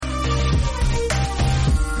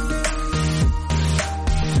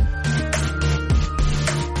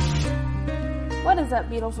up,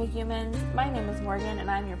 beautiful humans? My name is Morgan, and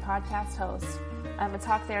I'm your podcast host. I'm a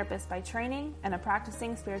talk therapist by training and a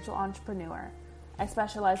practicing spiritual entrepreneur. I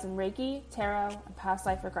specialize in Reiki, tarot, and past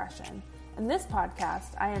life regression. In this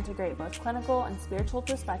podcast, I integrate both clinical and spiritual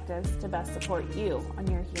perspectives to best support you on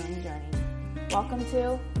your healing journey. Welcome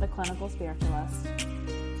to The Clinical Spiritualist.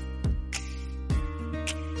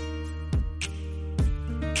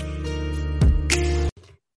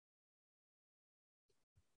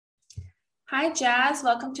 Hi, Jaz.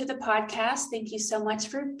 Welcome to the podcast. Thank you so much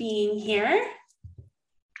for being here.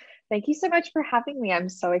 Thank you so much for having me. I'm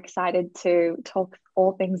so excited to talk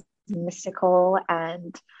all things mystical,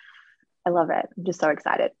 and I love it. I'm just so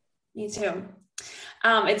excited. Me too.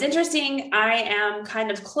 It's interesting. I am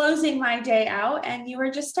kind of closing my day out, and you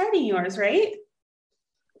were just starting yours, right?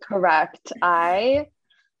 Correct. I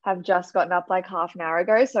have just gotten up like half an hour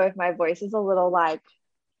ago. So if my voice is a little like,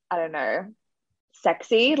 I don't know,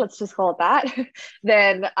 sexy, let's just call it that,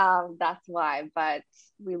 then that's why. But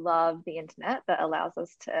we love the internet that allows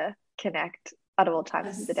us to connect at all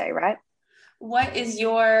times of the day, right? What is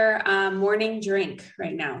your morning drink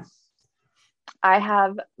right now? I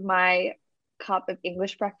have my cup of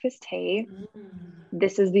English breakfast tea.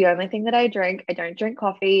 This is the only thing that I drink. I don't drink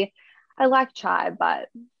coffee. I like chai, but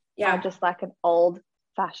I just like an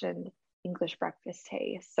old-fashioned English breakfast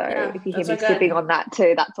tea. So if you hear me sipping on that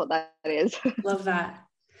too, that's what that is. Love that.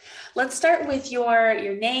 Let's start with your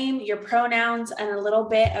name, your pronouns, and a little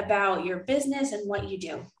bit about your business and what you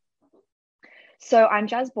do. So I'm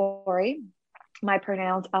Jaz Borri. My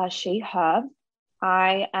pronouns are she, her.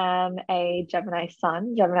 I am a Gemini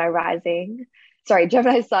sun, Gemini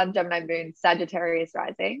sun, Gemini moon, Sagittarius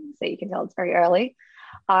rising. So you can tell it's very early.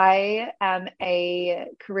 I am a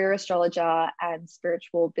career astrologer and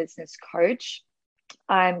spiritual business coach.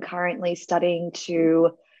 I'm currently studying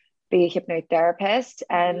to be a hypnotherapist,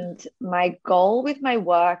 and my goal with my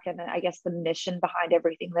work, and I guess the mission behind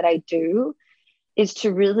everything that I do, is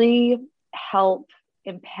to really help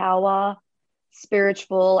empower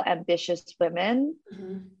spiritual, ambitious women,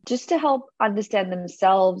 just to help understand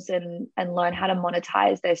themselves and learn how to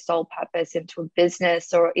monetize their soul purpose into a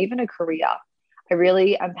business or even a career. I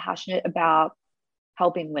really am passionate about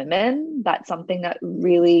helping women. That's something that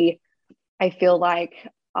really, I feel like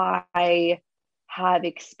I have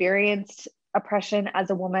experienced oppression as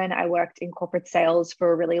a woman. I worked in corporate sales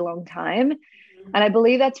for a really long time. And I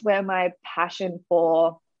believe that's where my passion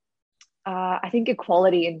for, I think,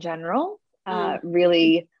 equality in general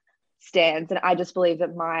really stands. And I just believe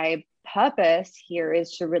that my purpose here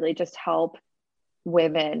is to really just help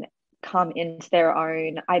women come into their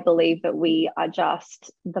own. I believe that we are just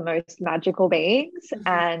the most magical beings.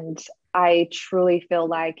 And I truly feel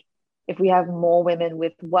like if we have more women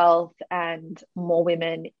with wealth and more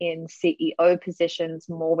women in CEO positions,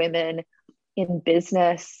 more women in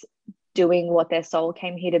business doing what their soul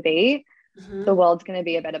came here to be, the world's going to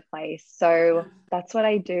be a better place. So that's what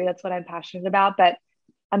I do. That's what I'm passionate about. But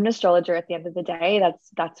I'm an astrologer at the end of the day.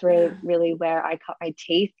 That's really where I cut my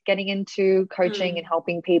teeth, getting into coaching and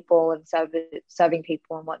helping people and serving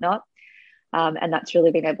people and whatnot. And that's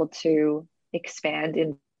really been able to expand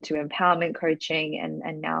into empowerment coaching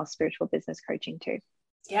and now spiritual business coaching too.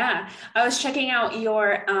 Yeah, I was checking out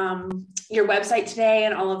your website today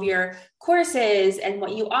and all of your courses and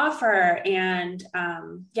what you offer. And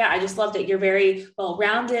I just loved it. You're very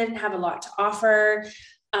well-rounded and have a lot to offer.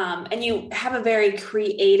 And you have a very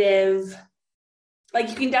creative, like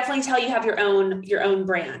you can definitely tell you have your own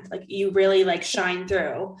brand. Like you really like shine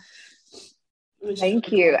through.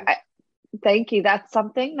 Thank you. Thank you. That's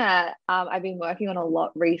something that I've been working on a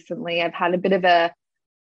lot recently. I've had a bit of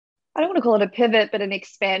I don't want to call it a pivot, but an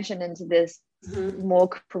expansion into this more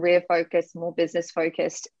career focused, more business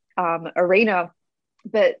focused arena,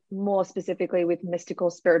 but more specifically with mystical,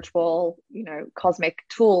 spiritual, cosmic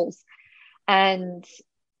tools. And,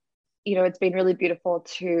 it's been really beautiful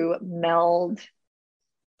to meld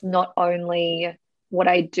not only what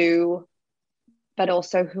I do, but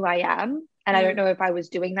also who I am. And I don't know if I was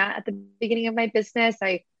doing that at the beginning of my business.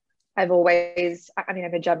 I'm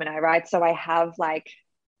a Gemini, right? So I have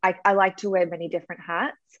I like to wear many different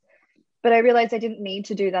hats, but I realized I didn't need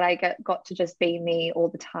to do that. I got to just be me all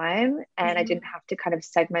the time, and I didn't have to kind of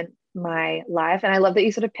segment my life. And I love that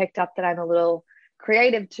you sort of picked up that I'm a little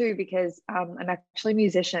creative too, because I'm actually a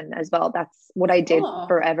musician as well. That's what I did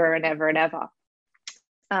forever and ever and ever.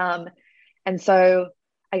 And so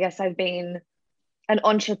I guess I've been an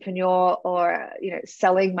entrepreneur or,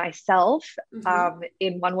 selling myself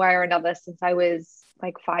in one way or another since I was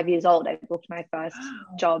like 5 years old. I booked my first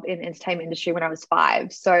job in the entertainment industry when I was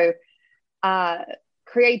 5. So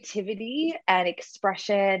creativity and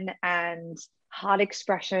expression and heart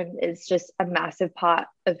expression is just a massive part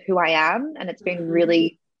of who I am. And it's been Mhm.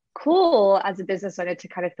 really cool as a business owner to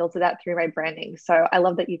kind of filter that through my branding. So I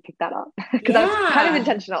love that you picked that up because that was kind of Yeah.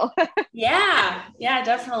 intentional. Yeah. Yeah,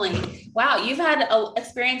 definitely. Wow. You've had a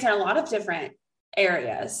experience in a lot of different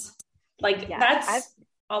areas. Like Yeah, I've that's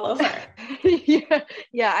all over.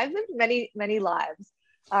 yeah, I've lived many, many lives.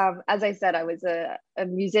 As I said, I was a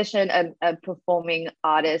musician and a performing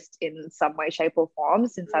artist in some way, shape, or form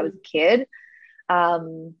since I was a kid.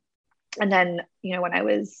 Um, and then, when I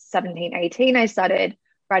was 17, 18, I started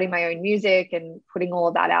writing my own music and putting all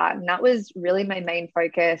of that out. And that was really my main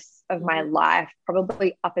focus of my Mhm. life,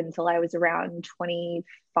 probably up until I was around 25-ish.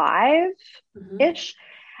 Mhm.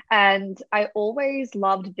 And I always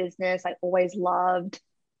loved business. I always loved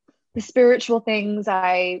the spiritual things.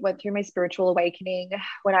 I went through my spiritual awakening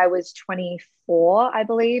when I was 24, I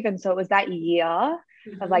believe. And so it was that year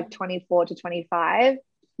of like Mhm. 24 to 25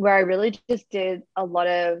 where I really just did a lot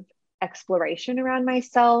of exploration around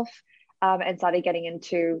myself, and started getting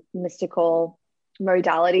into mystical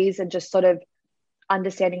modalities and just sort of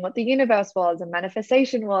understanding what the universe was and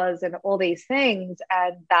manifestation was and all these things.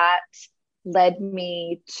 And that led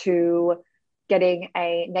me to getting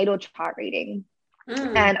a natal chart reading.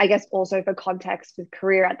 Mm. And I guess also for context with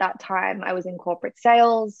career at that time, I was in corporate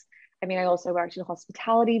sales. I mean, I also worked in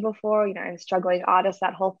hospitality before, I was a struggling artist,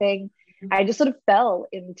 that whole thing. I just sort of fell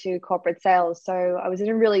into corporate sales. So I was in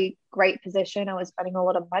a really great position. I was spending a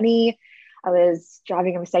lot of money. I was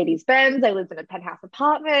driving a Mercedes Benz. I lived in a penthouse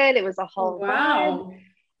apartment. It was a whole vibe. Wow.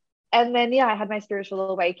 And then, yeah, I had my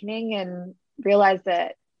spiritual awakening and realized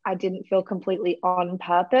that I didn't feel completely on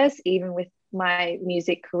purpose, even with my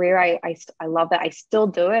music career. I love it. I still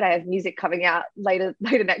do it. I have music coming out later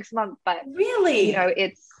next month, but Really?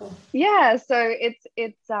 it's Cool. yeah. So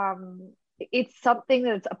it's something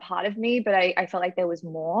that's a part of me, but I felt like there was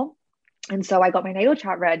more. And so I got my natal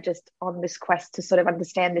chart read just on this quest to sort of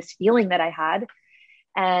understand this feeling that I had.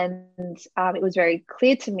 And it was very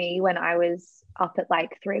clear to me when I was up at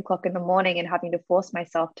like 3 o'clock in the morning and having to force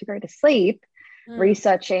myself to go to sleep, Mm.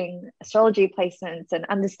 researching astrology placements and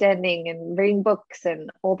understanding and reading books and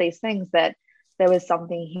all these things, that there was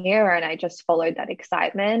something here. And I just followed that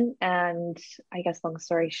excitement. And I guess long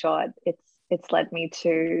story short, it's led me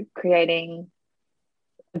to creating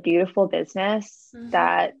a beautiful business Mhm.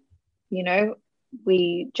 that, you know,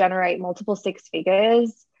 we generate multiple six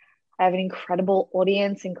figures. I have an incredible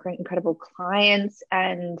audience, incredible clients,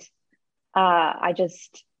 and I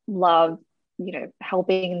just love,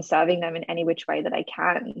 helping and serving them in any which way that I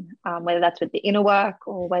can, whether that's with the inner work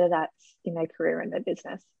or whether that's in their career and their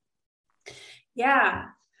business. Yeah.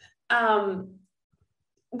 Um,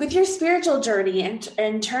 with your spiritual journey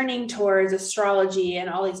and turning towards astrology and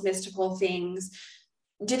all these mystical things,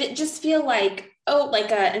 did it just feel like, oh,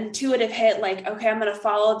 like a intuitive hit, like, okay, I'm going to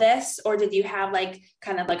follow this? Or did you have like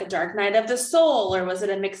kind of like a dark night of the soul, or was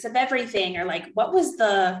it a mix of everything? Or like, what was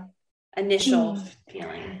the initial Hmm.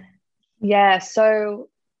 feeling? Yeah. So,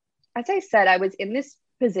 as I said, I was in this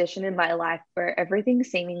position in my life where everything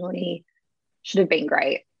seemingly should have been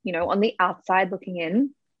great. On the outside looking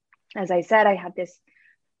in, as I said, I had this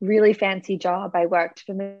really fancy job. I worked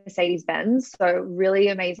for Mercedes Benz, so really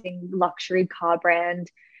amazing luxury car brand.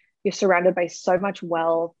 You're surrounded by so much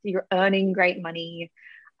wealth. You're earning great money.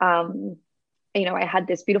 Um, I had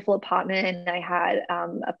this beautiful apartment. I had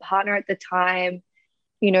a partner at the time.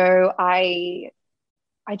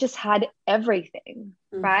 I just had everything,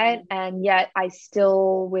 right? Mm-hmm. And yet I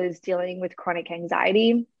still was dealing with chronic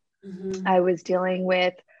anxiety. Mm-hmm. I was dealing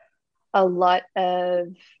with a lot of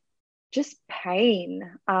just pain.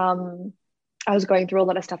 I was going through a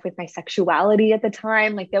lot of stuff with my sexuality at the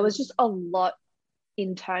time. Like there was just a lot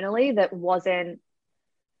internally that wasn't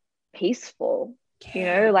peaceful,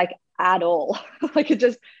 Yeah. like at all. Like it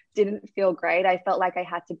just didn't feel great. I felt like I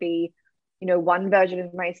had to be, one version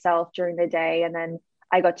of myself during the day. And then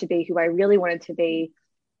I got to be who I really wanted to be,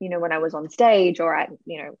 when I was on stage or at,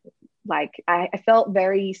 like I felt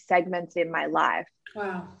very segmented in my life.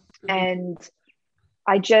 Wow. Mm-hmm. And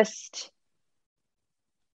I just,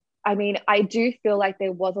 I mean, I do feel like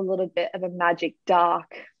there was a little bit of a magic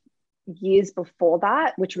dark years before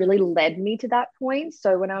that, which really led me to that point.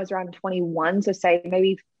 So when I was around 21, so say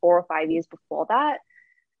maybe 4 or 5 years before that,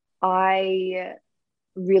 I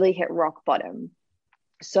really hit rock bottom.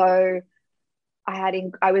 So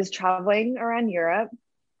I was traveling around Europe.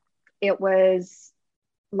 It was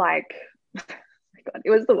like, oh my God, it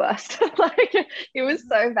was the worst. Like it was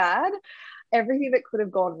so bad. Everything that could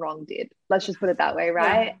have gone wrong did. Let's just put it that way,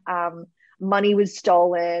 Yeah. right? Money was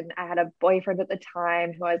stolen. I had a boyfriend at the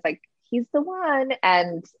time who I was like, he's the one,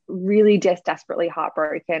 and really just desperately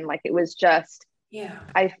heartbroken. Like it was just, Yeah.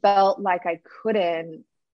 I felt like I couldn't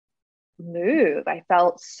move. I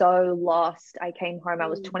felt so lost. I came home, I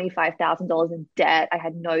was $25,000 in debt. I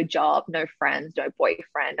had no job, no friends, no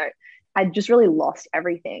boyfriend. I just really lost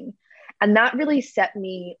everything. And that really set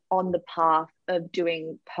me on the path of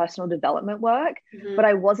doing personal development work, but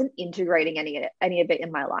I wasn't integrating any of it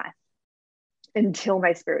in my life until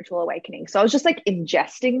my spiritual awakening. So I was just like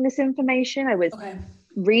ingesting this information. I was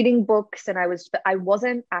reading books, and I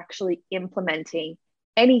wasn't actually implementing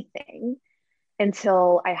anything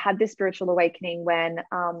until I had this spiritual awakening when,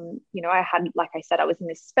 I had, like I said, I was in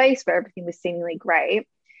this space where everything was seemingly great.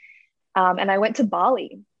 And I went to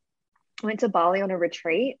Bali. I went to Bali on a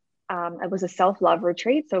retreat. It was a self-love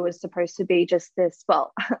retreat. So it was supposed to be just this,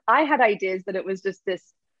 well, I had ideas that it was just this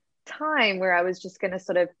time where I was just going to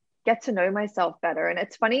sort of get to know myself better. And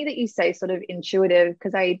it's funny that you say sort of intuitive,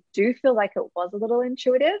 because I do feel like it was a little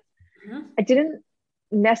intuitive. I didn't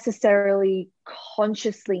necessarily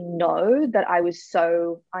consciously know that I was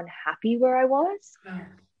so unhappy where I was.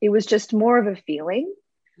 It was just more of a feeling.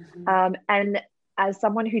 And as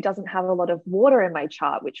someone who doesn't have a lot of water in my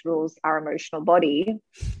chart, which rules our emotional body,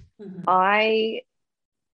 I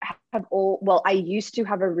used to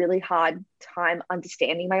have a really hard time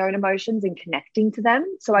understanding my own emotions and connecting to them.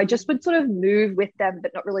 So I just would sort of move with them,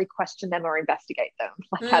 but not really question them or investigate them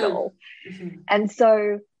at all. And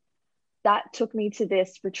so that took me to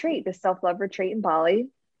this retreat, this self-love retreat in Bali.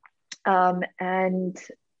 And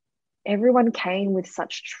everyone came with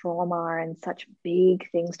such trauma and such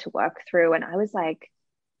big things to work through. And I was like,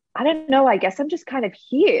 I don't know, I guess I'm just kind of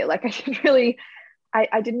here. Like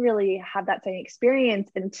I didn't really have that same experience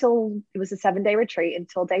until it was a 7-day retreat,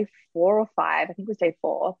 until day 4 or 5, I think it was day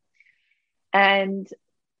 4. And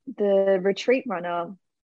the retreat runner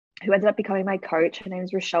who ended up becoming my coach, her name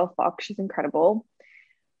is Rochelle Fox, she's incredible.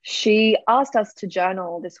 She asked us to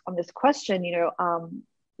journal on this question,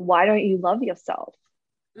 why don't you love yourself?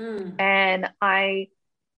 And it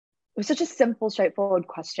was such a simple, straightforward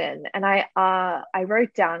question. And I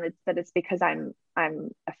wrote down that it's because I'm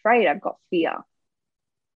afraid, I've got fear.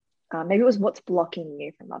 Maybe it was what's blocking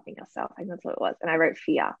you from loving yourself. I think that's what it was. And I wrote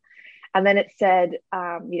fear. And then it said,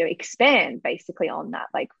 expand basically on that.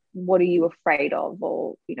 Like, what are you afraid of?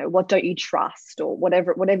 Or, what don't you trust? Or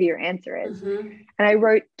whatever your answer is. And I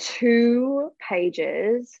wrote 2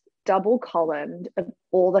 pages, double columned, of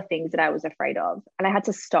all the things that I was afraid of. And I had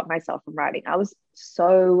to stop myself from writing. I was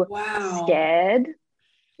so scared.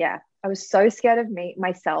 Yeah. I was so scared of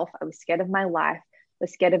myself. I was scared of my life. I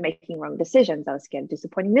was scared of making wrong decisions. I was scared of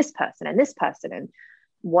disappointing this person and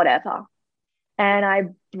whatever. And I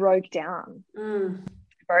broke down and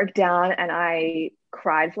I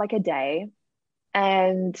cried for like a day.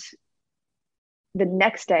 And the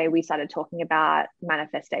next day we started talking about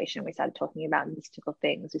manifestation. We started talking about mystical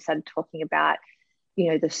things. We started talking about,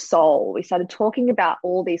 the soul. We started talking about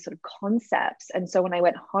all these sort of concepts. And so when I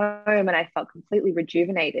went home and I felt completely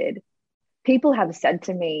rejuvenated, people have said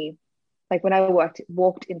to me, like when I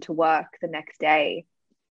walked into work the next day,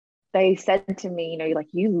 they said to me, like,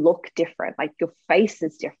 you look different, like your face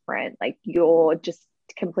is different, like you're just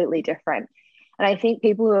completely different. And I think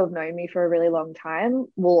people who have known me for a really long time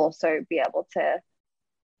will also be able to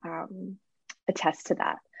attest to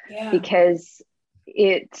that, because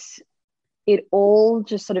it all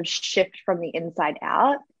just sort of shift from the inside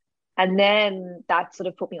out. And then that sort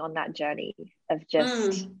of put me on that journey of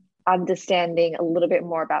just understanding a little bit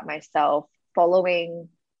more about myself, following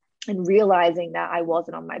and realizing that I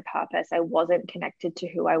wasn't on my purpose. I wasn't connected to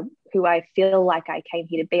who I feel like I came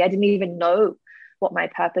here to be. I didn't even know what my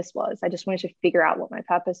purpose was. I just wanted to figure out what my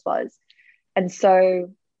purpose was. And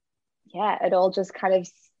so, it all just kind of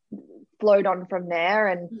flowed on from there.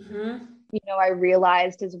 And, I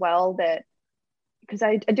realized as well that, because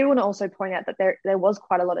I do want to also point out that there was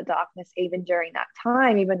quite a lot of darkness even during that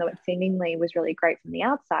time, even though it seemingly was really great from the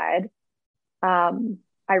outside.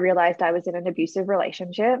 I realized I was in an abusive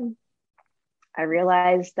relationship. I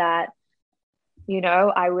realized that,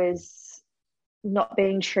 I was not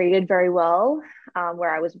being treated very well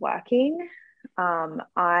where I was working.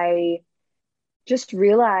 I just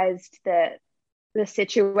realized that the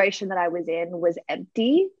situation that I was in was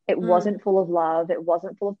empty. It wasn't full of love. It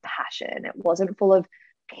wasn't full of passion. It wasn't full of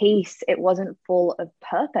peace. It wasn't full of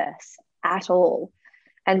purpose at all.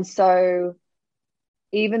 And so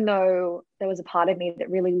even though there was a part of me that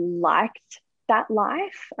really liked that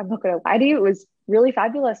life, I'm not going to lie to you, it was really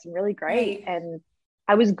fabulous and really great. And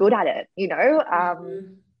I was good at it,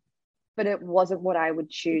 but it wasn't what I would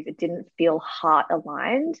choose. It didn't feel heart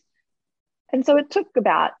aligned. And so it took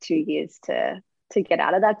about 2 years to to get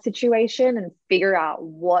out of that situation and figure out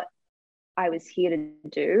what I was here to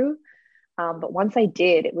do. But once I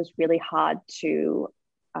did, it was really hard to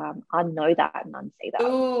unknow that and unsee that.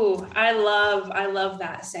 Ooh, I love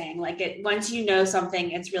that saying. Like once you know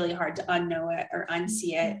something, it's really hard to unknow it or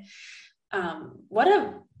unsee it.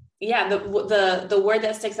 The word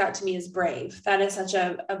that sticks out to me is brave. That is such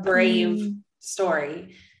a brave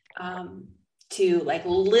story, to like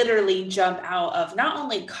literally jump out of not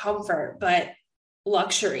only comfort, but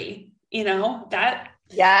luxury, that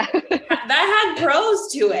had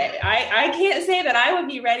pros to it. I can't say that I would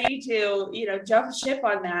be ready to, jump ship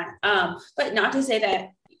on that. But not to say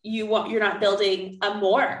that you're not building a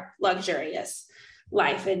more luxurious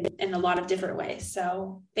life in a lot of different ways.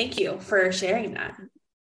 So thank you for sharing that.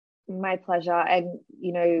 My pleasure. And,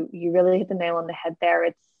 you really hit the nail on the head there.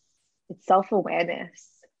 It's self-awareness,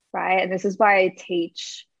 right? And this is why I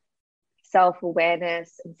teach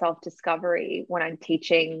self-awareness and self-discovery when I'm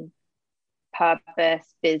teaching purpose,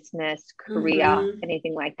 business, career,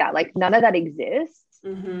 anything like that. Like none of that exists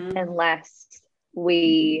unless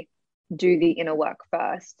we do the inner work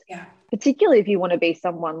first. Yeah. Particularly if you want to be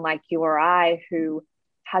someone like you or I who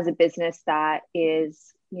has a business that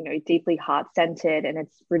is, deeply heart-centered and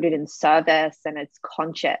it's rooted in service and it's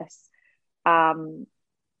conscious,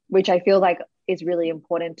 which I feel like is really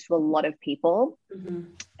important to a lot of people.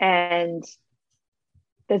 And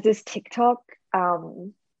there's this TikTok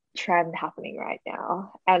trend happening right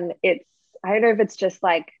now, and I don't know if it's just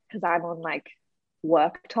like because I'm on like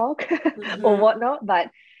work talk or whatnot, but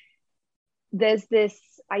there's this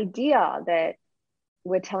idea that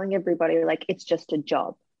we're telling everybody like it's just a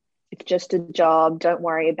job. It's just a job. Don't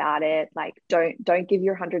worry about it. Like don't give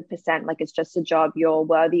your 100%. Like it's just a job. You're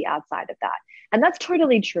worthy outside of that. And that's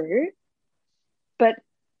totally true. But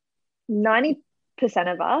 90%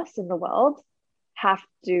 of us in the world have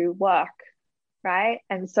to work, right?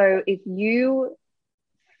 And so if you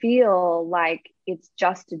feel like it's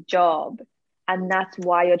just a job and that's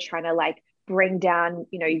why you're trying to like bring down,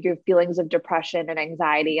 your feelings of depression and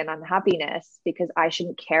anxiety and unhappiness because I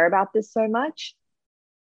shouldn't care about this so much,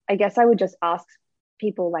 I guess I would just ask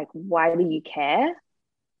people like, why do you care?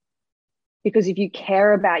 Because if you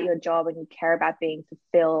care about your job and you care about being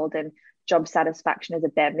fulfilled and job satisfaction is a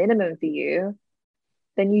bare minimum for you,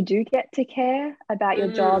 then you do get to care about your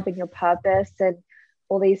job and your purpose and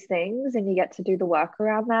all these things, and you get to do the work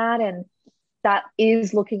around that. And that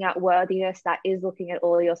is looking at worthiness, that is looking at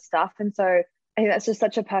all your stuff. And so I think that's just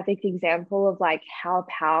such a perfect example of like how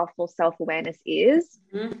powerful self-awareness is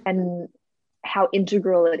and how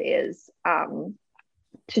integral it is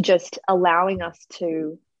to just allowing us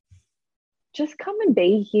to just come and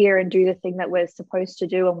be here and do the thing that we're supposed to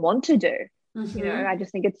do and want to do. I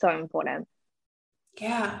just think it's so important.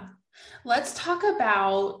 Yeah. Let's talk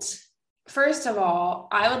about, first of all,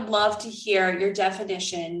 I would love to hear your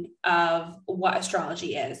definition of what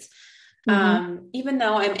astrology is. Even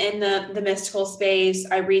though I'm in the mystical space,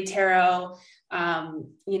 I read tarot,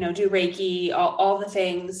 do Reiki, all the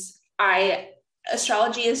things,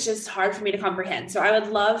 astrology is just hard for me to comprehend. So I would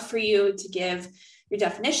love for you to give your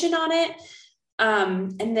definition on it.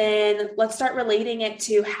 And then let's start relating it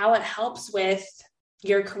to how it helps with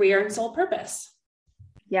your career and soul purpose.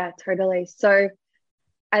 Yeah, totally. So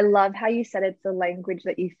I love how you said it's a language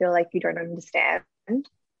that you feel like you don't understand,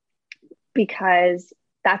 because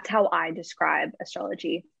that's how I describe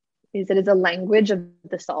astrology, is it is a language of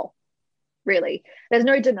the soul. Really, there's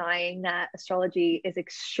no denying that astrology is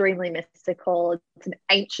extremely mystical. It's an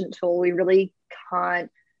ancient tool. We really can't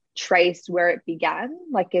trace where it began.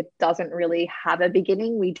 Like it doesn't really have a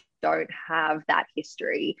beginning. We don't have that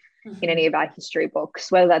history in any of our history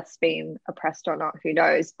books, whether that's been oppressed or not, who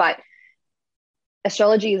knows. But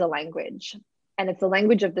astrology is a language, and it's the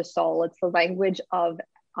language of the soul. It's the language of,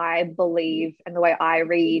 I believe, and the way I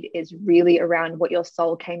read is really around what your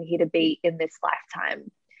soul came here to be in this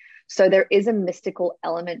lifetime. So there is a mystical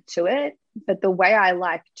element to it, but the way I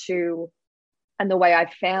like to, and the way I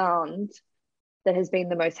found that has been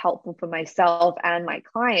the most helpful for myself and my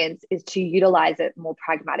clients, is to utilize it more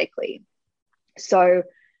pragmatically. So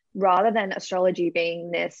rather than astrology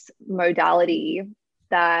being this modality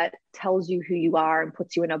that tells you who you are and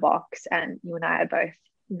puts you in a box, and you and I are both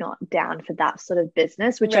not down for that sort of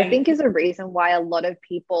business, which I think is a reason why a lot of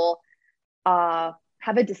people have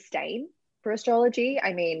a disdain for astrology.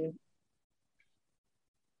 I mean,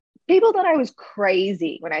 people thought I was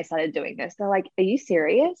crazy when I started doing this. They're like, are you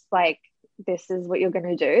serious? Like, this is what you're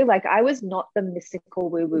going to do? Like, I was not the mystical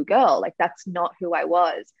woo-woo girl. Like, that's not who I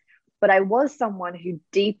was. But I was someone who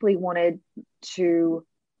deeply wanted to,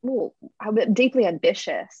 deeply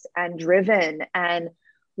ambitious and driven, and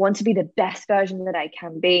want to be the best version that I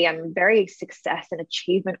can be. I'm very success and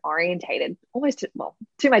achievement orientated, almost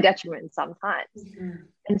to my detriment sometimes.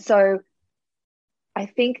 And so I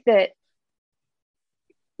think that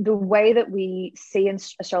the way that we see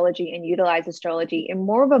astrology and utilize astrology in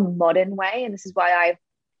more of a modern way, and this is why I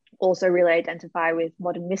also really identify with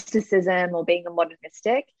modern mysticism or being a modern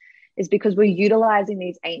mystic, is because we're utilizing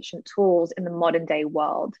these ancient tools in the modern day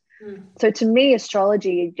world. So to me,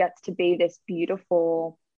 astrology gets to be this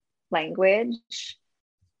beautiful language,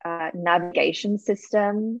 navigation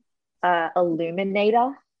system,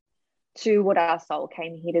 illuminator to what our soul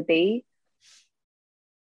came here to be.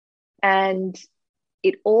 And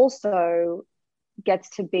it also gets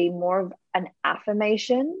to be more of an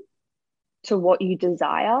affirmation to what you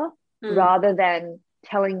desire, rather than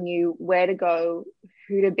telling you where to go,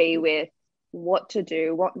 who to be with, what to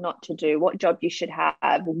do, what not to do, what job you should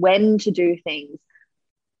have, when to do things.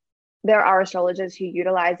 There are astrologers who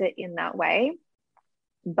utilize it in that way,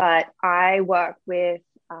 but I work with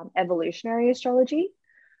evolutionary astrology,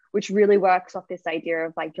 which really works off this idea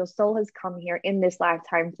of like, your soul has come here in this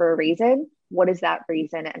lifetime for a reason. What is that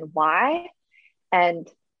reason and why? And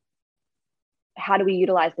how do we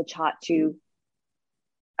utilize the chart to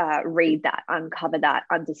read that, uncover that,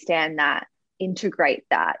 understand that, integrate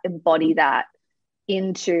that, embody that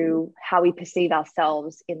into how we perceive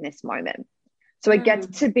ourselves in this moment? So it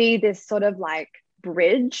gets to be this sort of like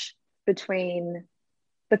bridge between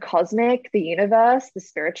the cosmic, the universe, the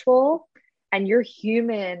spiritual, and your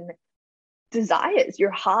human desires, your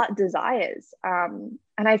heart desires. And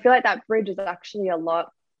I feel like that bridge is actually a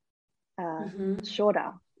lot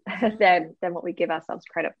shorter than what we give ourselves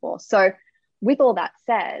credit for. So with all that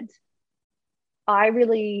said, I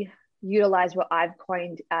really utilize what I've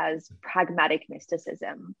coined as pragmatic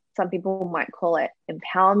mysticism. Some people might call it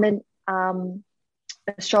empowerment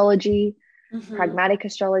astrology, pragmatic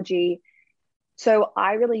astrology. So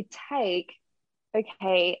I really take,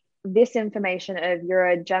 okay, this information of you're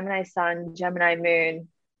a Gemini sun, Gemini moon,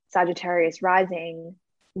 Sagittarius rising,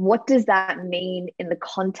 what does that mean in the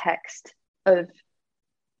context of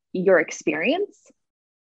your experience?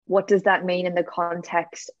 What does that mean in the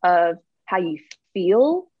context of how you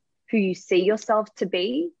feel, who you see yourself to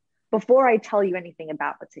be, before I tell you anything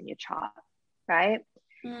about what's in your chart, right?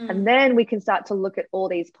 And then we can start to look at all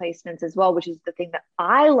these placements as well, which is the thing that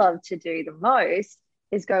I love to do the most,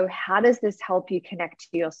 is go, how does this help you connect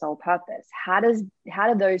to your soul purpose? How do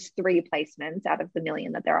those 3 placements out of the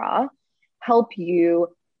million that there are help you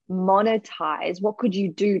monetize? What could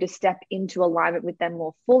you do to step into alignment with them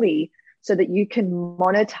more fully so that you can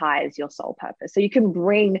monetize your soul purpose? So you can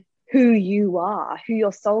bring who you are, who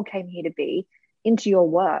your soul came here to be, into your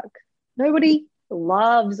work. Nobody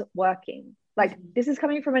loves working. Like, this is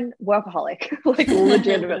coming from a workaholic, like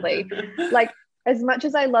legitimately. Like, as much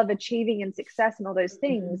as I love achieving and success and all those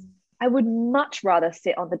things, I would much rather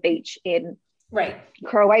sit on the beach in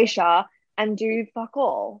Croatia and do fuck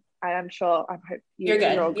all. I hope you're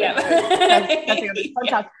good. You're all good.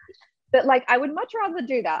 Yeah. But like, I would much rather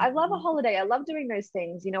do that. I love a holiday. I love doing those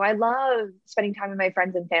things. You know, I love spending time with my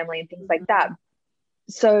friends and family and things like that.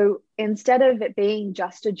 So instead of it being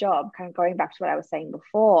just a job, kind of going back to what I was saying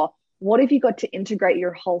before, what if you got to integrate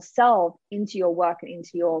your whole self into your work and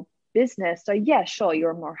into your business? So yeah, sure,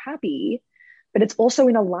 you're more happy, but it's also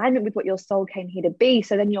in alignment with what your soul came here to be.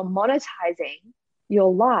 So then you're monetizing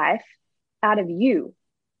your life out of you.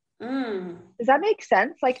 Does that make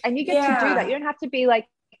sense? Like, and you get to do that. You don't have to be like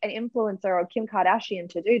an influencer or Kim Kardashian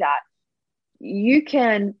to do that. You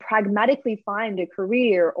can pragmatically find a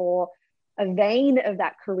career or a vein of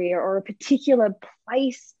that career or a particular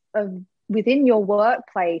place of within your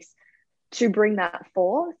workplace to bring that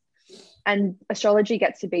forth. And astrology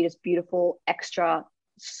gets to be this beautiful extra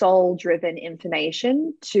soul driven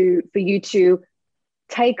information for you to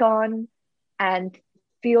take on and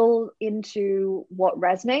feel into what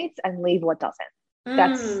resonates and leave what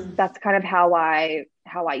doesn't. That's kind of how I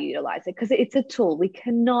utilize it, because it's a tool. We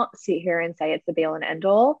cannot sit here and say it's the be all and end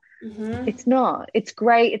all. It's not. It's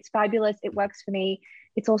great. It's fabulous. It works for me.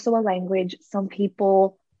 It's also a language. Some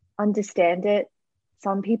people understand it.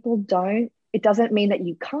 Some people don't. It doesn't mean that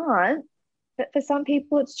you can't, but for some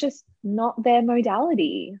people, it's just not their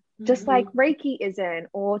modality. Just like Reiki isn't,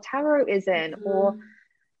 or tarot isn't, or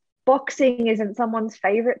boxing isn't someone's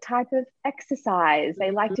favorite type of exercise.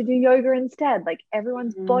 They like to do yoga instead. Like,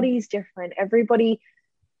 everyone's body's different. Everybody,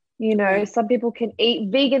 you know, some people can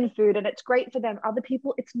eat vegan food and it's great for them. Other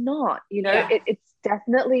people, it's not, you know, it's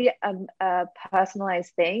definitely a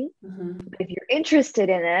personalized thing. But if you're interested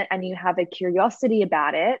in it and you have a curiosity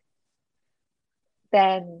about it,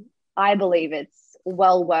 then I believe it's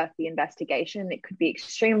well worth the investigation. It could be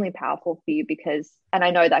extremely powerful for you and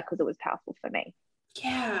I know that because it was powerful for me.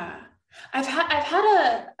 Yeah. I've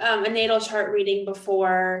had a natal chart reading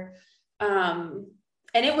before, and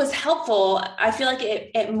it was helpful. I feel like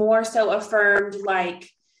it more so affirmed like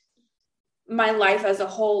my life as a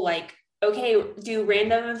whole. Like, okay, do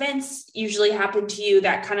random events usually happen to you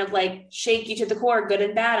that kind of like shake you to the core, good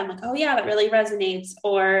and bad? I'm like, oh yeah, that really resonates.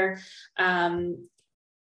 Or, family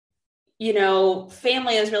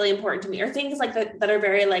is really important to me, or things like that are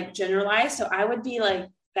very like generalized. So I would be like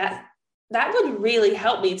that would really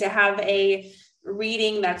help me to have a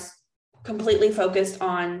reading that's completely focused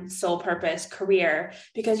on soul purpose, career,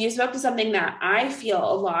 because you spoke to something that I feel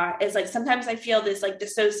a lot is like, sometimes I feel this like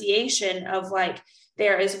dissociation of like,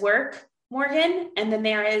 there is work Morgan, and then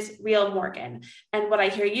there is real Morgan. And what I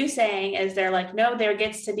hear you saying is they're like, no, there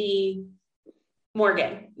gets to be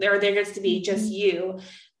Morgan, there gets to be just you.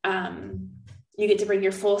 You get to bring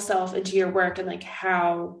your full self into your work, and like,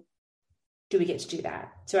 how do we get to do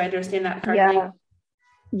that? So I understand that correctly.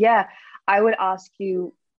 Yeah. I would ask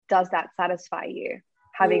you, does that satisfy you?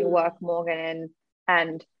 Having work Morgan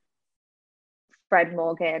and Fred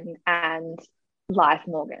Morgan and life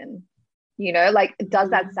Morgan, like, does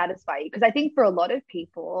that satisfy you? Because I think for a lot of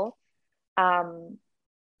people,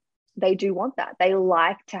 they do want that. They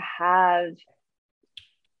like to have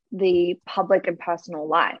the public and personal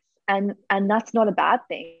life. And that's not a bad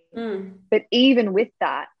thing. But even with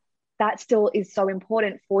that still is so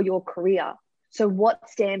important for your career. So what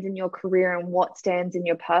stands in your career and what stands in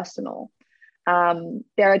your personal?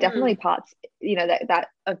 There are definitely parts, that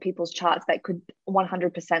of people's charts that could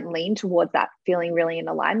 100% lean towards that feeling really in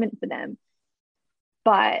alignment for them.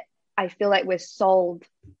 But I feel like we're sold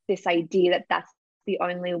this idea that that's the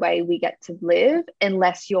only way we get to live,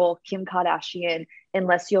 unless you're Kim Kardashian,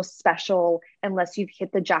 unless you're special, unless you've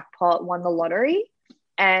hit the jackpot, won the lottery.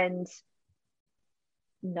 And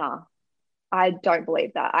nah, I don't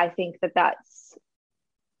believe that. I think that that's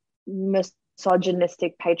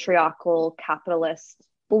misogynistic, patriarchal, capitalist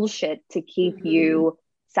bullshit to keep you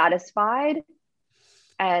satisfied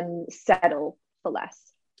and settle for less.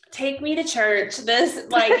 Take me to church. This,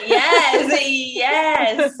 like,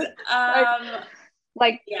 yes.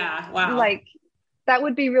 Yeah, wow. Like, that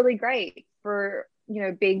would be really great for,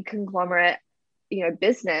 big conglomerate,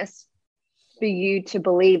 business, for you to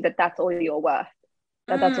believe that that's all you're worth,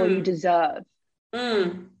 that that's all you deserve.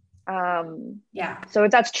 Yeah. So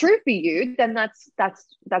if that's true for you, then that's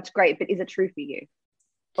great. But is it true for you?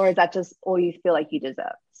 Or is that just all you feel like you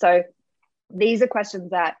deserve? So these are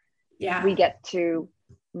questions that we get to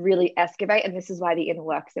really excavate. And this is why the inner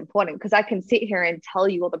work is important, because I can sit here and tell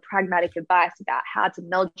you all the pragmatic advice about how to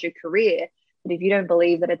meld your career. But if you don't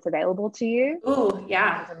believe that it's available to you, it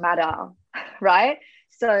doesn't matter, right?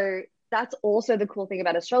 So that's also the cool thing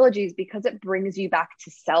about astrology, is because it brings you back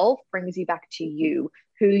to self, brings you back to you,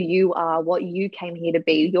 who you are, what you came here to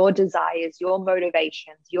be, your desires, your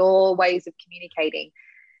motivations, your ways of communicating.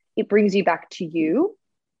 It brings you back to you.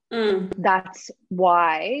 That's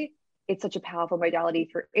why it's such a powerful modality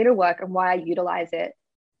for inner work, and why I utilize it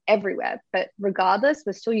everywhere. But regardless,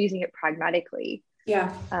 we're still using it pragmatically.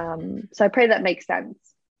 Yeah. So I pray that makes sense.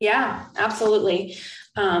 Yeah, absolutely.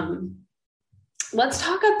 Let's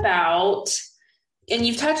talk about, and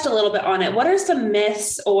you've touched a little bit on it, what are some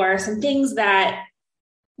myths or some things that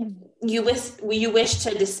you wish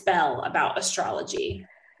to dispel about astrology?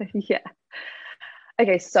 Yeah.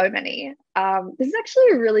 Okay, so many. This is actually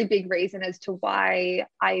a really big reason as to why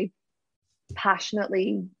I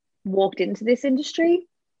passionately walked into this industry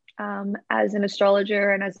as an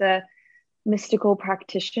astrologer and as a mystical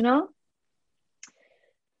practitioner,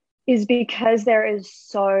 is because there is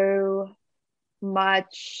so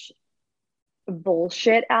much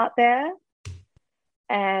bullshit out there,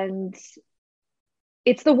 and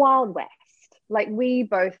it's the Wild West. Like, we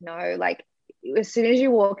both know, like, as soon as you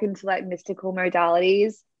walk into like mystical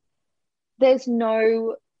modalities, there's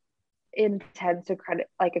no intense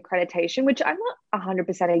accreditation, which I'm not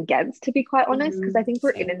 100% against, to be quite honest, because I think we're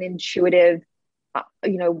in an intuitive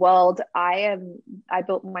world. I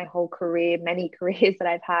built my whole career, many careers that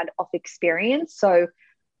I've had, off experience, so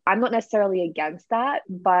I'm not necessarily against that,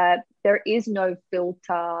 but there is no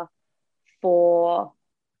filter for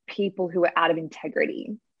people who are out of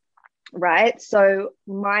integrity, right? So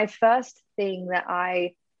my first thing that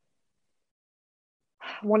I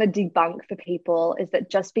want to debunk for people is that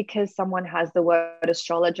just because someone has the word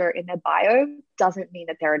astrologer in their bio doesn't mean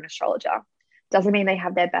that they're an astrologer. Doesn't mean they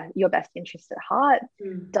have your best interest at heart.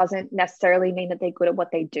 Doesn't necessarily mean that they're good at what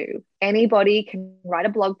they do. Anybody can write a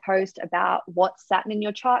blog post about what Saturn in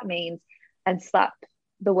your chart means and slap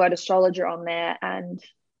the word astrologer on there and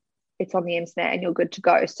it's on the internet and you're good to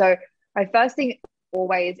go. So my first thing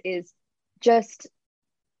always is just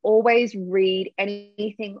always read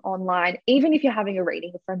anything online, even if you're having a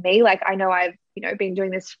reading from me. Like, I know I've, been doing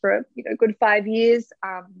this for, a good 5 years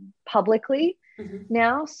publicly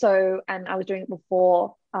now. So, and I was doing it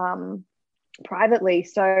before privately.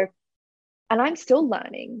 So, and I'm still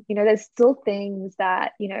learning, there's still things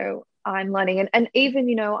that, I'm learning. And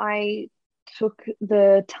even, I took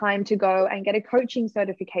the time to go and get a coaching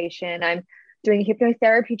certification. I'm doing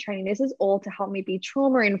hypnotherapy training. This is all to help me be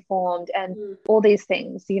trauma informed and all these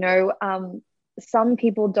things. Some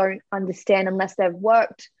people don't understand unless they've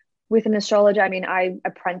worked with an astrologer. I mean, I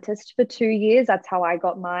apprenticed for 2 years. That's how I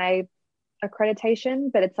got my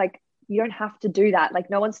accreditation. But it's like, you don't have to do that. Like,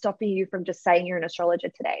 no one's stopping you from just saying you're an astrologer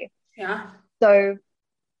today. Yeah. So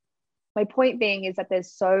my point being is that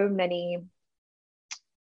there's so many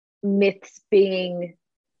myths being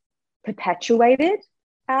perpetuated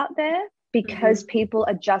out there because people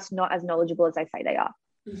are just not as knowledgeable as they say they are.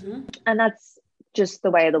 And that's just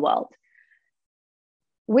the way of the world.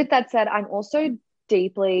 With that said, I'm also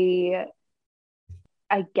deeply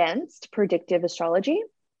against predictive astrology.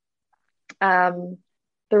 The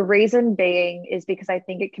reason being is because I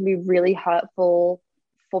think it can be really hurtful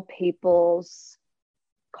for people's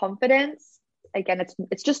confidence. Again,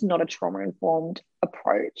 it's just not a trauma-informed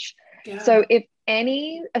approach. Yeah. So if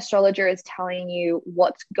any astrologer is telling you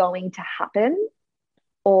what's going to happen,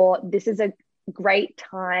 or this is a great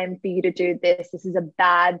time for you to do this is a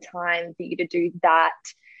bad time for you to do that,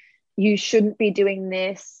 you shouldn't be doing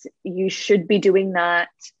this, you should be doing that,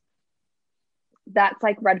 that's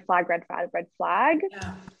like red flag.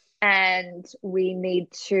 Yeah. And we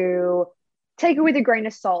need to take it with a grain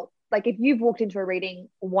of salt. Like, if you've walked into a reading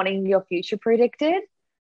wanting your future predicted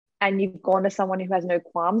and you've gone to someone who has no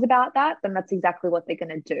qualms about that, then that's exactly what they're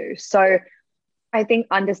going to do. So I think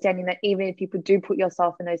understanding that even if you do put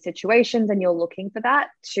yourself in those situations and you're looking for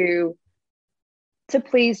that, to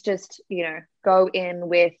please just, go in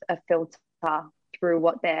with a filter through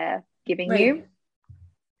what they're giving you.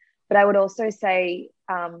 But I would also say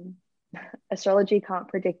astrology can't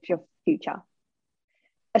predict your future.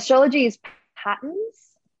 Astrology is patterns.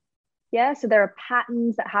 Yeah, so there are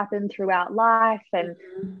patterns that happen throughout life, and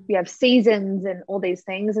we have seasons and all these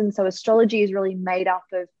things. And so astrology is really made up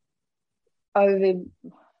of over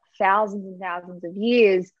thousands and thousands of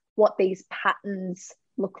years what these patterns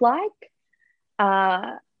look like.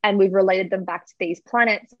 And we've related them back to these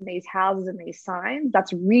planets and these houses and these signs.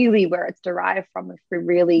 That's really where it's derived from if we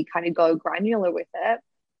really kind of go granular with it.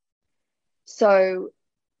 So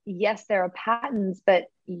yes, there are patterns, but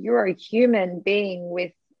you're a human being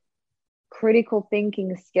with critical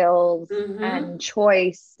thinking skills and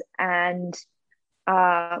choice, and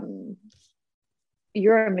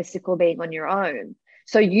you're a mystical being on your own.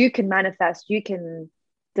 So you can manifest, you can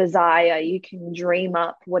desire, you can dream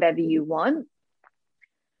up whatever you want.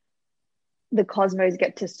 The cosmos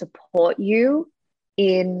get to support you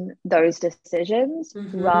in those decisions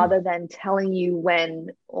rather than telling you when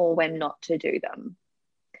or when not to do them.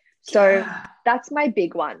 So that's my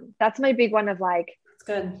big one. That's my big one of like, that's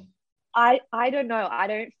good. I don't know. I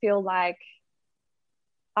don't feel like,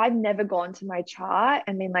 I've never gone to my chart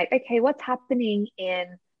and been like, okay, what's happening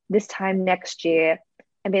in this time next year?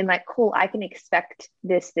 And been like, cool, I can expect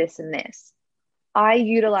this, this, and this. I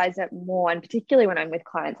utilize it more, and particularly when I'm with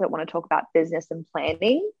clients that want to talk about business and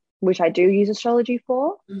planning, which I do use astrology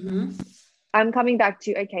for. I'm coming back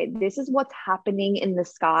to, okay, this is what's happening in the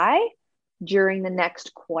sky during the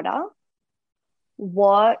next quarter.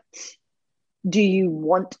 What do you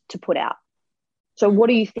want to put out? So what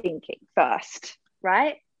are you thinking first,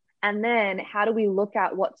 right? And then how do we look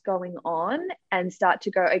at what's going on and start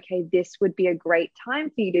to go, okay, this would be a great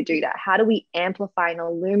time for you to do that. How do we amplify and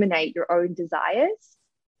illuminate your own desires?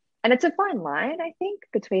 And it's a fine line, I think,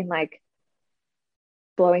 between like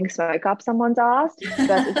blowing smoke up someone's ass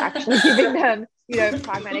versus actually giving them,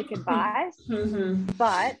 pragmatic advice.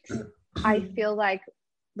 But I feel like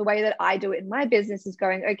the way that I do it in my business is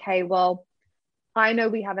going, okay, well, I know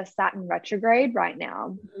we have a Saturn retrograde right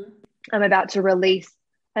now. I'm about to release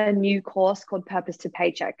a new course called Purpose to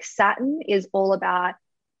Paycheck. Saturn is all about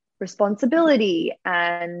responsibility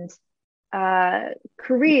and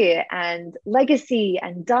career and legacy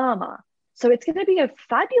and dharma. So it's going to be a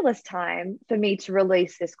fabulous time for me to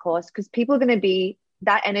release this course because people are going to be,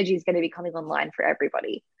 that energy is going to be coming online for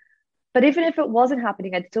everybody. But even if it wasn't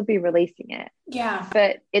happening, I'd still be releasing it. Yeah.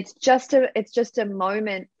 But it's just a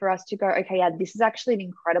moment for us to go, okay, yeah, this is actually an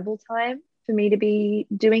incredible time for me to be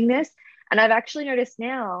doing this. And I've actually noticed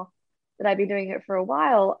now that I've been doing it for a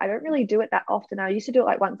while, I don't really do it that often. I used to do it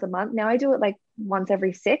like once a month. Now I do it like once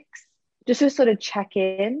every 6, just to sort of check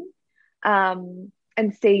in,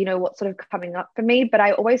 and see, you know, what's sort of coming up for me. But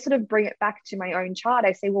I always sort of bring it back to my own chart.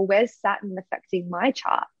 I say, well, where's Saturn affecting my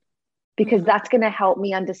chart? Because that's going to help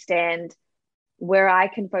me understand where I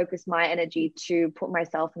can focus my energy to put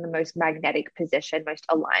myself in the most magnetic position, most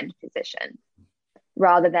aligned position,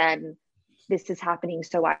 rather than this is happening,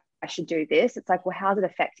 so I should do this. It's like, well, how's it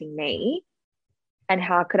affecting me? And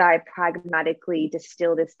how could I pragmatically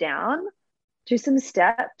distill this down to some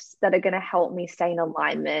steps that are going to help me stay in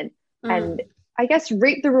alignment and, I guess,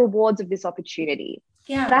 reap the rewards of this opportunity.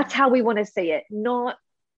 Yeah. That's how we want to see it, not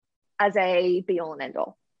as a be all and end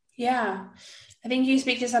all. Yeah. I think you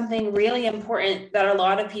speak to something really important that a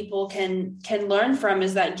lot of people can learn from,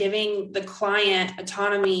 is that giving the client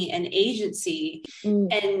autonomy and agency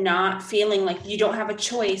and not feeling like you don't have a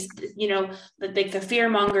choice, you know, like the fear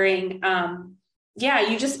mongering. Yeah,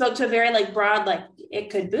 you just spoke to a very like broad, like it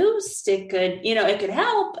could boost, it could, you know, it could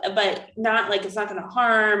help, but not like it's not going to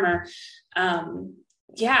harm or,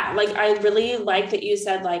 yeah, like I really like that you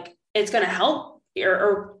said like it's going to help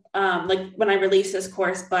or like when I release this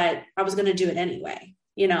course, but I was going to do it anyway,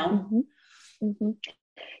 you know?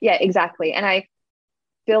 Yeah, exactly. And I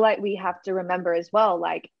feel like we have to remember as well,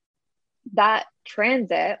 like that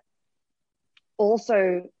transit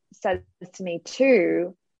also says to me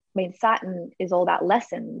too, I mean, Saturn is all about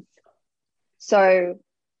lessons. So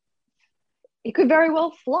it could very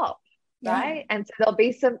well flop, right? And so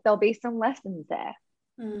there'll be some lessons there.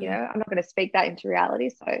 You know, I'm not going to speak that into reality.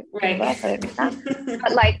 So universe, I don't mean that.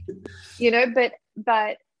 But like, you know,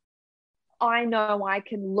 but I know I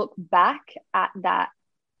can look back at that.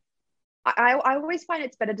 I always find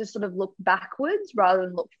it's better to sort of look backwards rather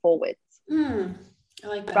than look forwards. I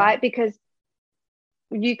like that. Right? Because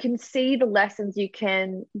you can see the lessons, you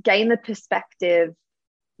can gain the perspective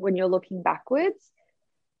when you're looking backwards.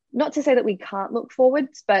 Not to say that we can't look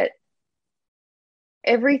forwards, but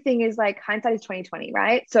everything is like hindsight is 2020,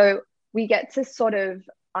 right? So we get to sort of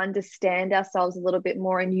understand ourselves a little bit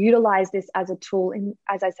more and utilize this as a tool in,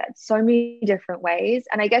 as I said, so many different ways.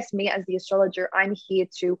 And I guess me as the astrologer, I'm here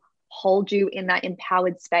to hold you in that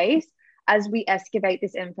empowered space as we excavate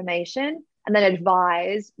this information and then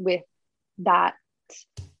advise with that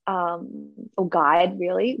or guide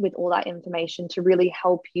really with all that information to really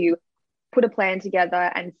help you put a plan together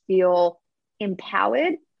and feel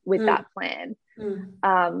empowered with that plan.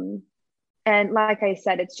 And like I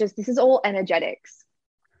said, it's just, this is all energetics.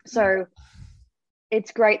 So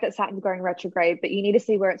it's great that Saturn's going retrograde, but you need to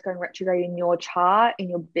see where it's going retrograde in your chart, in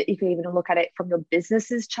your, you can even look at it from your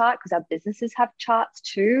business's chart, because our businesses have charts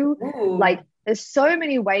too. Like there's so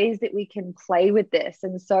many ways that we can play with this.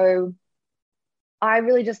 And so I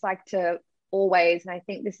really just like to always, and I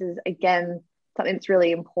think this is again, something that's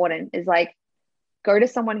really important, is like, go to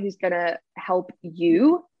someone who's going to help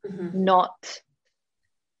you, not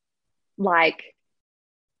like,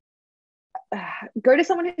 go to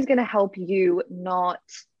someone who's going to help you, not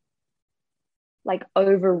like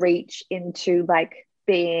overreach into like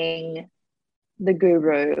being the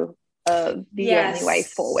guru of the only way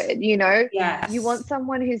forward, you know? You want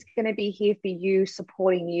someone who's going to be here for you,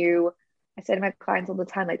 supporting you. I say to my clients all the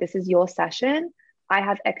time, like, this is your session. I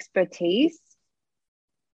have expertise.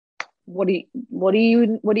 What do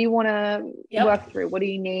you want to work through? What do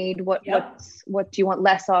you need? What do you want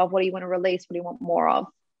less of? What do you want to release? What do you want more of?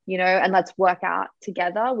 You know, and let's work out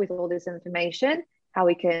together with all this information how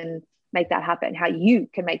we can make that happen, how you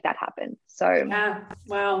can make that happen. So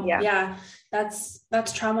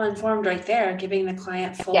that's trauma informed right there, giving the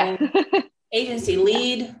client full agency,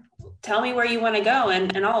 lead, tell me where you want to go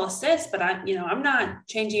and I'll assist, but I'm not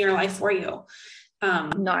changing your life for you.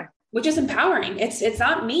 No. Which is empowering. It's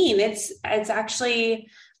not mean. It's actually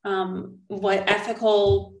what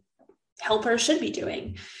ethical helpers should be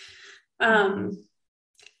doing.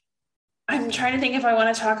 I'm trying to think if I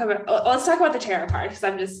want to talk about, let's talk about the tarot card because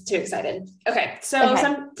I'm just too excited. Okay. So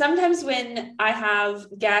sometimes when I have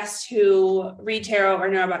guests who read tarot or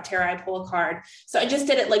know about tarot, I pull a card. So I just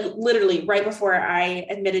did it like literally right before I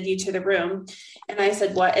admitted you to the room. And I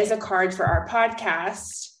said, what is a card for our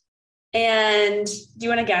podcast? And do you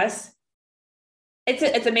want to guess?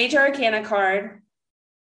 It's a major arcana card.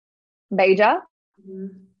 Major?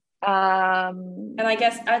 And I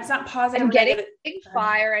guess it's not positive. I'm getting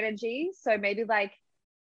fire energy. So maybe like,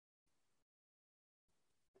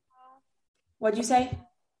 what'd you say?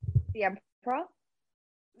 The Emperor?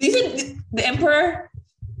 You said the Emperor?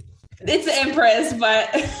 It's the Empress,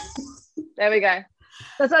 but there we go.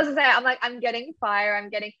 That's what I was gonna say. I'm like, I'm getting fire.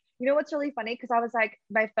 You know what's really funny? Because I was like,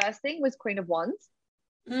 my first thing was Queen of Wands.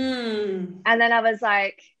 Mm. And then I was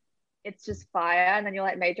like, it's just fire. And then you're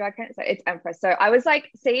like, major arcana. So it's Empress. So I was like,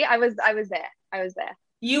 see, I was there. I was there.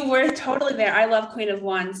 You were totally there. I love Queen of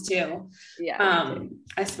Wands too. Yeah, me too.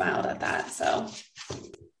 I smiled at that. So it's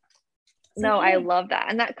like, No, I hey. love that.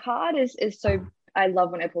 And that card is so, I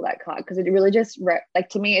love when I pull that card because it really just like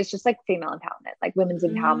to me, it's just like female empowerment, like women's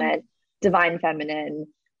Mm, empowerment, divine feminine,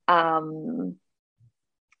 um,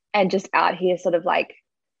 and just out here sort of like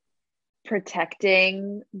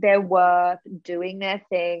protecting their worth, doing their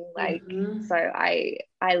thing. Like, so mhm. I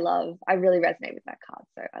really resonate with that card.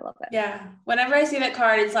 So I love it. Yeah. Whenever I see that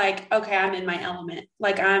card, it's like, okay, I'm in my element.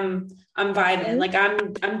 Like I'm vibing. Mhm. Like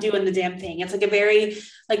I'm doing the damn thing. It's like a very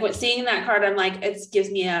like what seeing that card, I'm like, it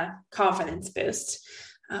gives me a confidence boost,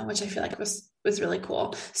 which I feel like was really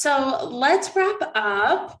cool. So let's wrap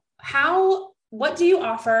up. What do you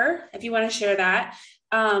offer if you want to share that?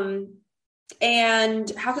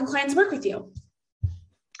 And how can clients work with you?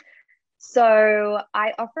 So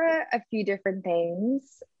I offer a few different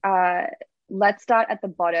things. Let's start at the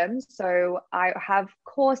bottom. So I have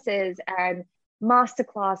courses and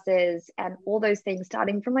masterclasses and all those things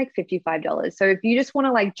starting from like $55. So if you just want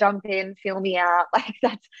to like jump in, feel me out, like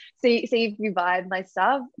that's see if you vibe my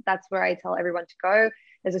stuff, that's where I tell everyone to go.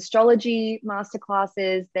 There's astrology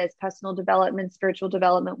masterclasses, there's personal development, spiritual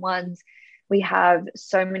development ones. We have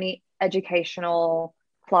so many educational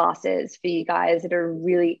classes for you guys that are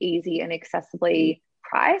really easy and accessibly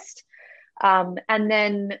priced. And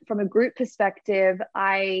then from a group perspective,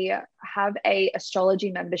 I have a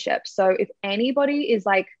astrology membership. So if anybody is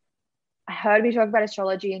like, I heard me talk about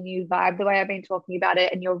astrology and you vibe the way I've been talking about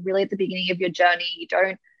it, and you're really at the beginning of your journey, you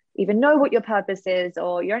don't even know what your purpose is,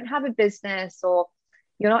 or you don't have a business, or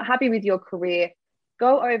you're not happy with your career,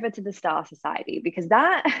 go over to the Star Society because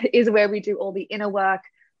that is where we do all the inner work.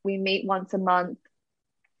 We meet once a month.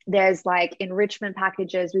 There's like enrichment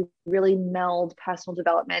packages. We really meld personal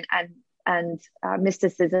development and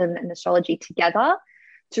mysticism and astrology together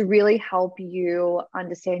to really help you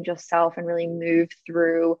understand yourself and really move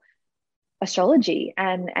through astrology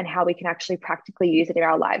and how we can actually practically use it in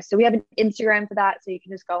our lives. So we have an Instagram for that, so you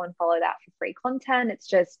can just go and follow that for free content. It's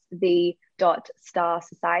just the .star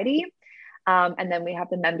society. And then we have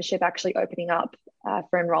the membership actually opening up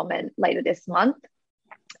for enrollment later this month.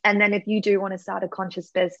 And then if you do want to start a conscious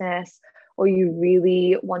business or you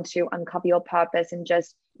really want to uncover your purpose and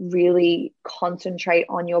just really concentrate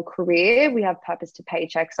on your career, we have Purpose to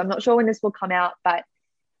Paycheck. So I'm not sure when this will come out, but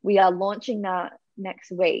we are launching that next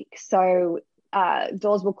week. So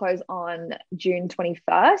doors will close on June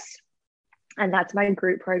 21st. And that's my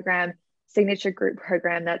group program, signature group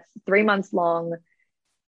program. That's 3 months long.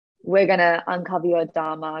 We're going to uncover your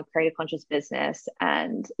dharma, create a conscious business,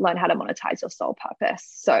 and learn how to monetize your soul purpose.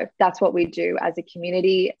 So that's what we do as a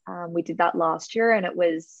community. We did that last year and it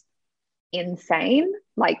was insane,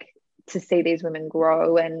 like to see these women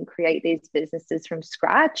grow and create these businesses from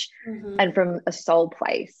scratch and from a soul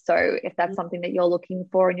place. So if that's something that you're looking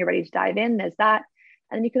for and you're ready to dive in, there's that.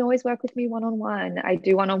 And then you can always work with me one-on-one. I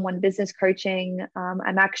do one-on-one business coaching.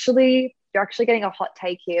 You're actually getting a hot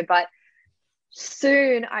take here, but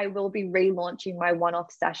soon I will be relaunching my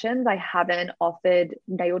one-off sessions. I haven't offered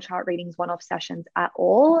natal chart readings one-off sessions at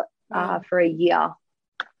all for a year.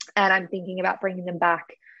 And I'm thinking about bringing them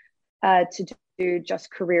back to do just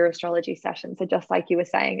career astrology sessions. So just like you were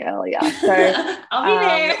saying earlier. So I'll be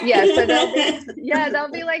there. yeah, so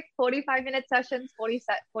there'll be like 45-minute sessions,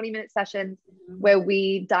 40-minute sessions where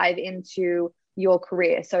we dive into your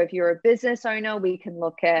career. So if you're a business owner, we can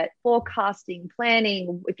look at forecasting,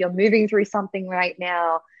 planning. If you're moving through something right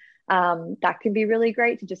now, that can be really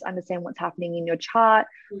great to just understand what's happening in your chart.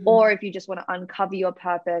 Or if you just want to uncover your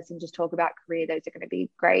purpose and just talk about career, those are going to be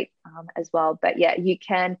great as well. But yeah, you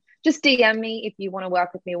can just DM me if you want to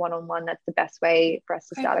work with me one-on-one. That's the best way for us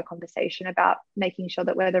to start a conversation about making sure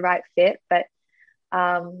that we're the right fit. But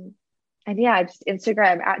and yeah, just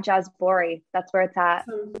Instagram at Jaz Borri. That's where it's at.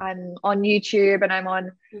 I'm on YouTube and I'm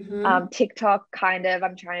on TikTok, kind of.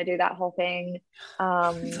 I'm trying to do that whole thing.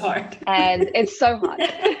 It's hard. And it's so hard.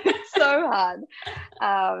 It's so hard.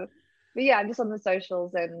 But yeah, I'm just on the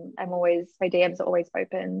socials and my DMs are always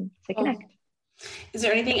open to connect. Is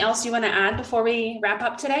there anything else you want to add before we wrap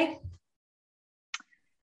up today?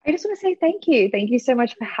 I just want to say thank you. Thank you so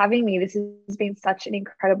much for having me. This has been such an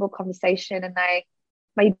incredible conversation. And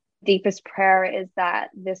my deepest prayer is that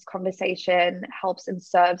this conversation helps and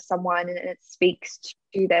serves someone and it speaks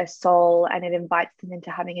to their soul, and it invites them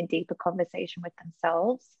into having a deeper conversation with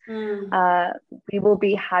themselves. We will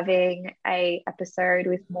be having a episode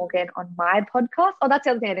with Morgan on my podcast. Oh, that's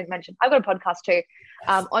the other thing I didn't mention. I've got a podcast too,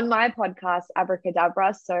 on my podcast,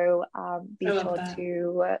 Abracadabra. So be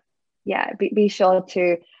sure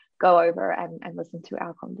to go over and listen to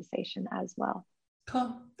our conversation as well.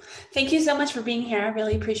 Cool. Thank you so much for being here. I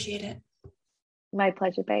really appreciate it. My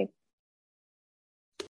pleasure, babe.